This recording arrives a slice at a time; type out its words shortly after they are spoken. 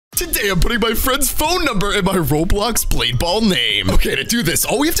Today I'm putting my friend's phone number in my Roblox Blade Ball name. Okay, to do this,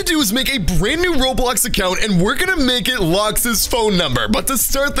 all we have to do is make a brand new Roblox account and we're gonna make it Lox's phone number. But to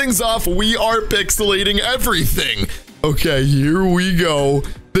start things off, we are pixelating everything. Okay, here we go.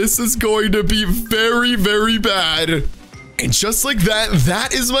 This is going to be very, very bad. And just like that,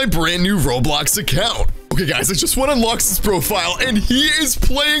 that is my brand new Roblox account. Okay, guys, I just want to unlock his profile, and he is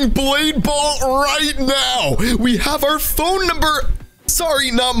playing Blade Ball right now. We have our phone number. Sorry,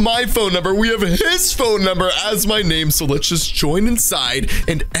 not my phone number. We have his phone number as my name, so let's just join inside,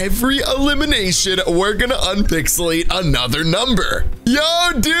 and every elimination, we're gonna unpixelate another number.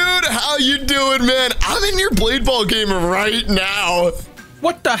 Yo, dude, how you doing, man? I'm in your Blade Ball game right now.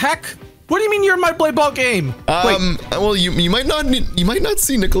 What the heck? What do you mean you're in my Blade Ball game? Well, you might not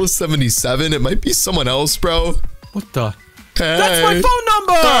see Nicholas 77. It might be someone else, bro. What the? Hey. That's my phone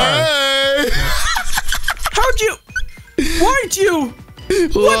number. Hey. Why'd you?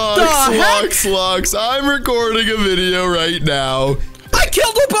 What the heck? Lox, I'm recording a video right now. I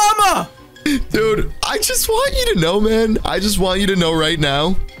killed Obama. Dude, I just want you to know, man. I just want you to know right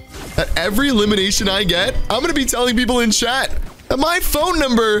now that every elimination I get, I'm gonna be telling people in chat that my phone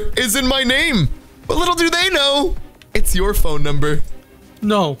number is in my name. But little do they know, it's your phone number.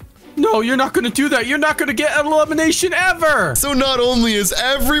 No, you're not gonna do that. You're not gonna get an elimination ever. So not only is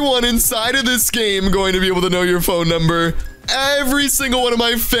everyone inside of this game going to be able to know your phone number, every single one of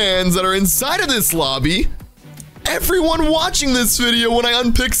my fans that are inside of this lobby, everyone watching this video when I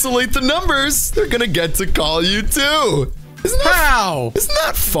unpixelate the numbers, they're gonna get to call you too. Isn't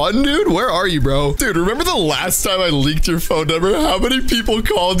that fun, dude? Where are you, bro? Dude, remember the last time I leaked your phone number? How many people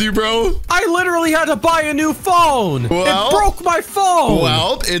called you, bro? I literally had to buy a new phone. Well, it broke my phone.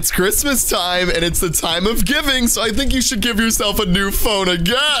 Well, it's Christmas time and it's the time of giving, so I think you should give yourself a new phone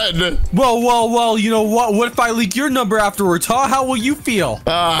again. Well, you know what? What if I leak your number afterwards, huh? How will you feel?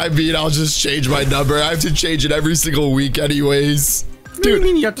 I mean, I'll just change my number. I have to change it every single week anyways. What do you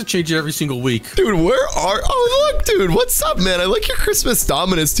mean you have to change it every single week? Dude, oh, look, dude, what's up, man? I like your Christmas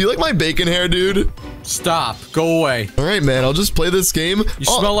dominance. Do you like my bacon hair, dude? Stop. Go away. All right, man, I'll just play this game. You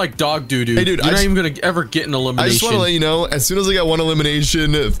smell like dog doo-doo. Hey, dude, you're not even gonna ever get an elimination. I just want to let you know, as soon as I get one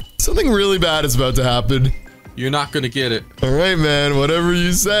elimination, something really bad is about to happen. You're not gonna get it. All right, man, whatever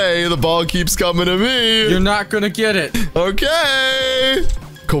you say, the ball keeps coming to me. You're not gonna get it. Okay.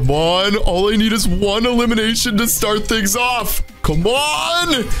 Come on, all I need is one elimination to start things off. Come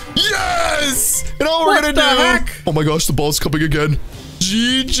on! Yes! And all we're gonna do... Heck? Oh my gosh, the ball's coming again.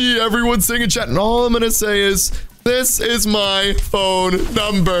 GG, everyone saying in chat. And all I'm gonna say is, this is my phone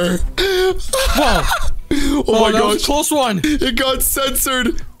number. Whoa. Oh my gosh. Was a close one. It got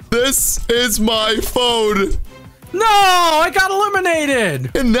censored. This is my phone. No, I got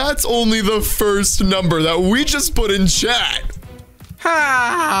eliminated. And that's only the first number that we just put in chat.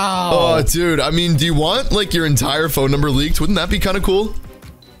 How? Oh, dude, I mean, do you want, like, your entire phone number leaked? Wouldn't that be kind of cool?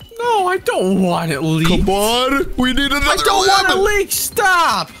 No, I don't want it leaked. Come on, we need another. I don't want it leaked.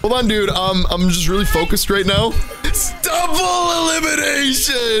 Stop. Hold on, dude. I'm just really focused right now. Double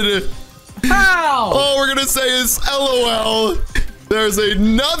elimination. How? All we're gonna say is LOL. There's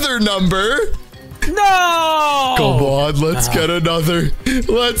another number. No. Come on, let's get another.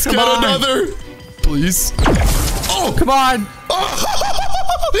 Let's get another. Please. Oh, come on.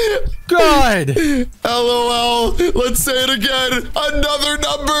 Good. LOL. Let's say it again. Another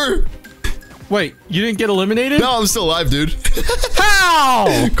number. Wait, you didn't get eliminated? No, I'm still alive, dude.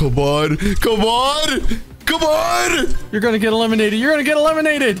 How? Come on. Come on. Come on. You're going to get eliminated. You're going to get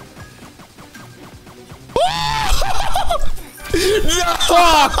eliminated. No!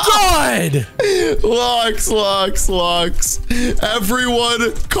 Oh, good. Lox.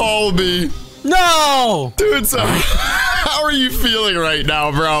 Everyone call me. No! Dude, so how are you feeling right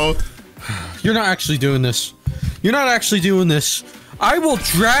now, bro? You're not actually doing this. You're not actually doing this. I will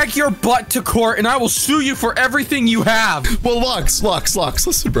drag your butt to court and I will sue you for everything you have. Well, Lox,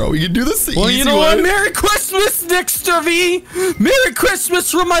 listen, bro. We can do this the easy way. Well, you know what? Merry Christmas, Nixter V! Merry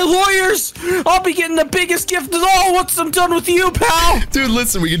Christmas from my lawyers! I'll be getting the biggest gift of all once I'm done with you, pal! Dude,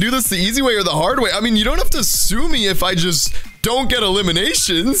 listen, we can do this the easy way or the hard way. I mean, you don't have to sue me if I just don't get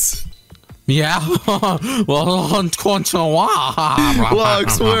eliminations. Yeah, well, Lox,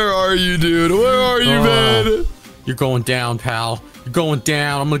 where are you, dude? Where are you, man? You're going down, pal. You're going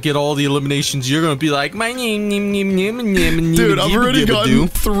down. I'm gonna get all the eliminations. You're gonna be like, my name. Dude, I've already gotten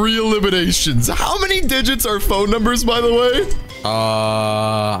 3 eliminations. How many digits are phone numbers, by the way?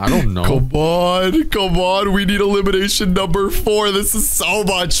 I don't know. Come on. We need elimination number 4. This is so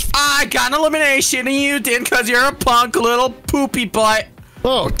much. I got an elimination and you didn't because you're a punk little poopy butt.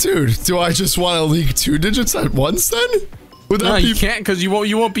 Oh, dude, do I just want to leak 2 digits at once then? No, you can't because you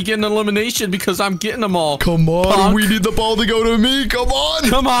won't be getting elimination because I'm getting them all. Come on, punk. we need the ball to go to me. Come on.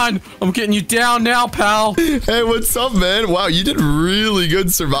 Come on. I'm getting you down now, pal. Hey, what's up, man? Wow, you did really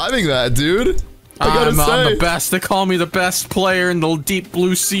good surviving that, dude. I gotta say. I'm the best. They call me the best player in the deep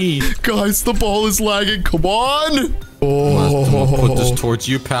blue sea. Guys, the ball is lagging. Come on. Oh. I'm gonna put this towards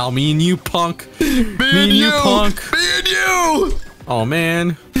you, pal. Me and you, punk. Me and you, punk. Me and you. Oh,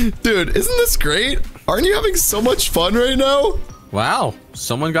 man. Dude, isn't this great? Aren't you having so much fun right now? Wow.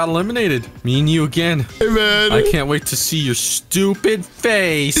 Someone got eliminated. Me and you again. Hey, man. I can't wait to see your stupid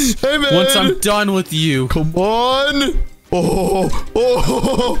face. Hey, man. Once I'm done with you. Come on.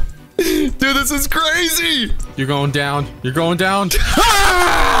 Oh. Dude, this is crazy. You're going down. You're going down.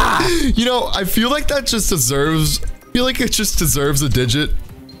 You know, I feel like that just deserves... I feel like it just deserves a digit.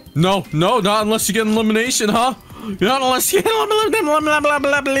 No, not unless you get an elimination, huh? Not unless you...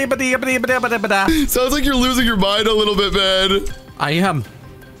 Sounds like you're losing your mind a little bit, man. I am.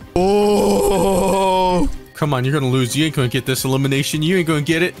 Oh. Come on, you're gonna lose. You ain't gonna get this elimination. You ain't gonna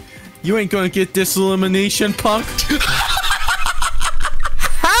get it. You ain't gonna get this elimination, punk.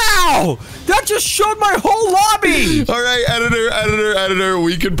 How? That just showed my whole lobby. All right, editor.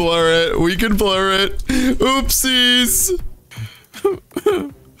 We can blur it. Oopsies.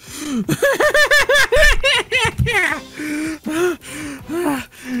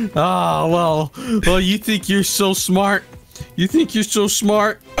 Well, you think you're so smart? You think you're so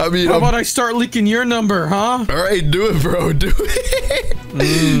smart? I mean, how about I start leaking your number, huh? All right, do it, bro. Do it.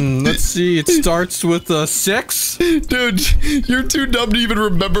 Let's see. It starts with a 6. Dude, you're too dumb to even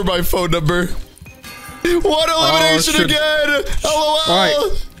remember my phone number. One elimination again.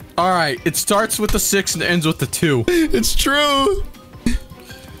 LOL. All right. It starts with a 6 and ends with a 2. It's true.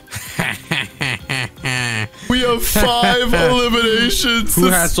 We have 5 eliminations. Who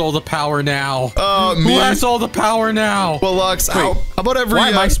has all the power now? Me. Who has all the power now? Well, Lux, how about every... Why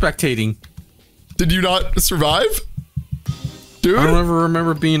am I spectating? Did you not survive? Dude? I don't ever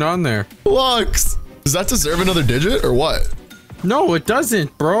remember being on there. Lux, does that deserve another digit or what? No, it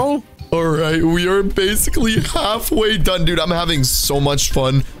doesn't, bro. All right, we are basically halfway done. Dude, I'm having so much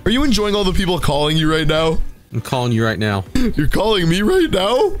fun. Are you enjoying all the people calling you right now? I'm calling you right now. You're calling me right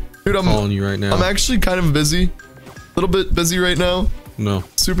now? Dude, I'm calling you right now. I'm actually kind of busy. A little bit busy right now. No.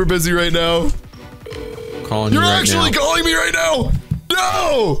 Super busy right now. Calling you right now. You're actually calling me right now.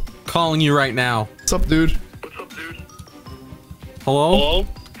 No. Calling you right now. What's up, dude? Hello?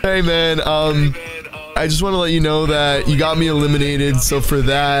 Hey, man. I just want to let you know that you got me eliminated. So for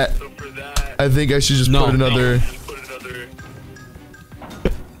that, I think I should just put another.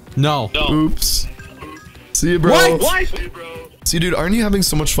 No. Oops. See you, bro. What? See, dude, aren't you having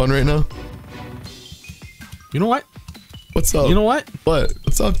so much fun right now? You know what? What's up? You know what? What?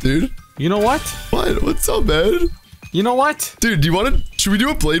 What's up, dude? You know what? What? What's up, man? You know what? Dude, do you want to... Should we do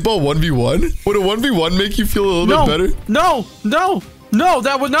a blade ball 1v1? Would a 1v1 make you feel a little bit better? No,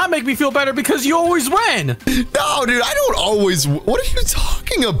 that would not make me feel better because you always win. No, dude, I don't always... What are you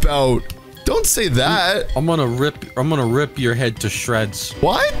talking about? Don't say that. I'm gonna rip your head to shreds.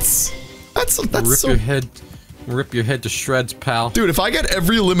 What? That's Rip your head to shreds, pal. Dude, if I get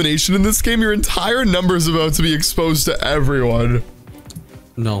every elimination in this game, your entire number is about to be exposed to everyone.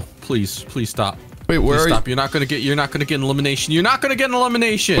 No, please stop. Wait, where are you? Stop. You're not gonna get an elimination. You're not gonna get an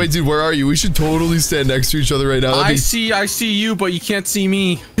elimination. Wait, dude, where are you? We should totally stand next to each other right now. I see you, but you can't see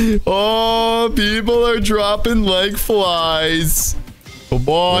me. Oh, people are dropping like flies. Come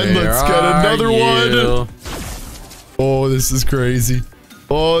on, let's get another one. Oh, this is crazy.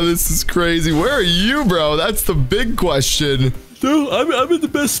 Oh, this is crazy. Where are you, bro? That's the big question. Dude, I'm in the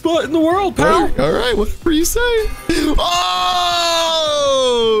best spot in the world, pal. All right, whatever you say.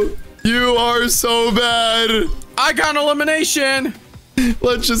 Oh! You are so bad. I got an elimination.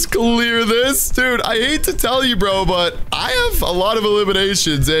 Let's just clear this. Dude, I hate to tell you, bro, but I have a lot of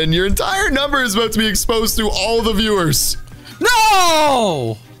eliminations, and your entire number is about to be exposed to all the viewers.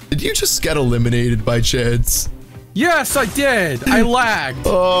 No! Did you just get eliminated by chance? Yes, I did. I lagged.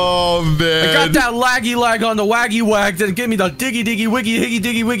 Oh, man. I got that laggy lag on the waggy wag that gave me the diggy diggy wiggy higgy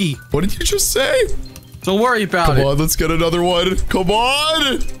diggy wiggy. What did you just say? Don't worry about it. Come on, let's get another one. Come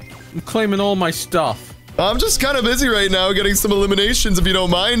on. I'm claiming all my stuff. I'm just kind of busy right now getting some eliminations, if you don't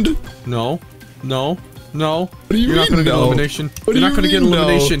mind. No. What do you You're not gonna get an elimination. You're not gonna get an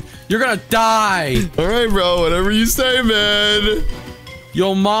elimination. You're gonna die. All right, bro. Whatever you say, man.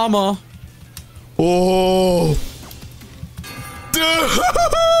 Yo, mama. Oh. Dude!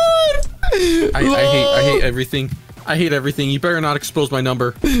 I hate everything. I hate everything. You better not expose my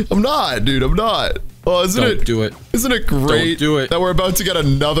number. I'm not, dude. I'm not. Oh, Don't do it. Isn't it great Don't do it. that we're about to get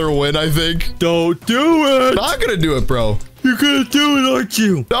another win, I think? Don't do it. Not gonna do it, bro. You're gonna do it, aren't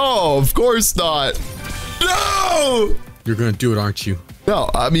you? No, of course not. No! You're gonna do it, aren't you? No,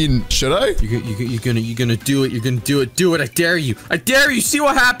 I mean, should I? You're gonna do it. You're gonna do it. Do it. I dare you. I dare you. See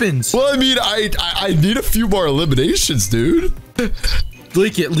what happens. Well, I mean, I need a few more eliminations, dude.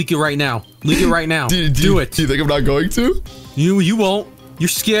 Leak it. Leak it right now. Leak it right now. Do it. Do you think I'm not going to? You won't. You're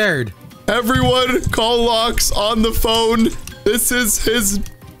scared. Everyone, call Lox on the phone. This is his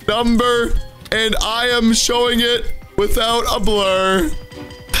number, and I am showing it without a blur.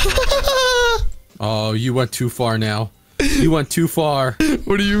 Oh, you went too far now. You went too far.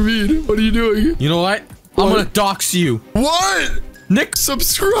 What do you mean? What are you doing? You know what? I'm gonna dox you. What? Nick,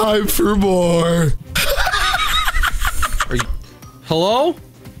 subscribe for more. Are you... Hello?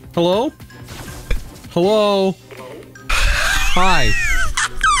 Hello? Hello? Hi.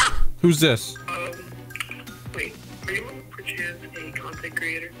 Who's this? Wait, are you perchance a content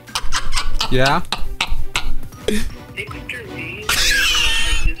creator? Yeah?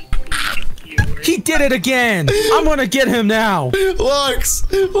 He did it again! I'm gonna get him now! Lox,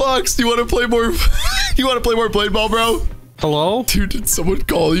 do you want to play more? You want to play more blade ball, bro? Hello? Dude, did someone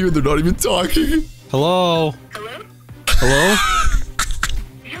call you and they're not even talking? Hello? Hello? Hello?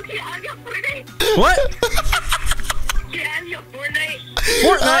 What?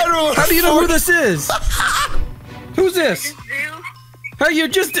 Fortnite? How do you know who this is? Who's this? How you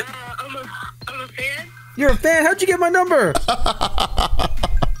just? I'm a fan. You're a fan? How'd you get my number? Mr.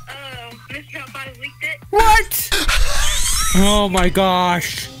 Top5 leaked it. What? Oh my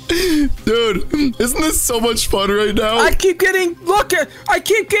gosh. Dude, isn't this so much fun right now? I keep getting,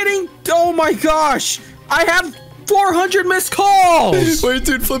 oh my gosh. I have 400 missed calls. Wait,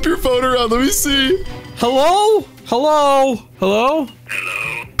 dude, flip your phone around. Let me see. Hello? Hello? Hello?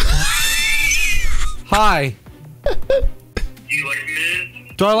 Hello. Hi. Do you like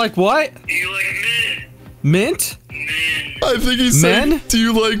mint? Do I like what? Do you like Mint? mint? I think he's saying, Men? do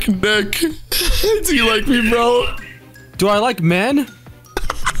you like Nick? Do you like me, bro? Do I like men? No,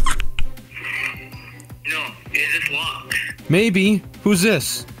 is this locked? Maybe. Who's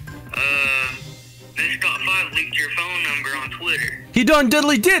this? Mr. Top5 leaked your phone number on Twitter. He done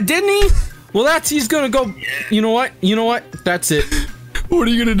diddly did, didn't he? Well, he's gonna go. Yeah. You know what? You know what? That's it. What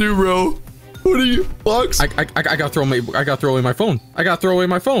are you gonna do, bro? What are you, Lox? I gotta throw away my phone. I gotta throw away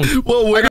my phone. Well, wait.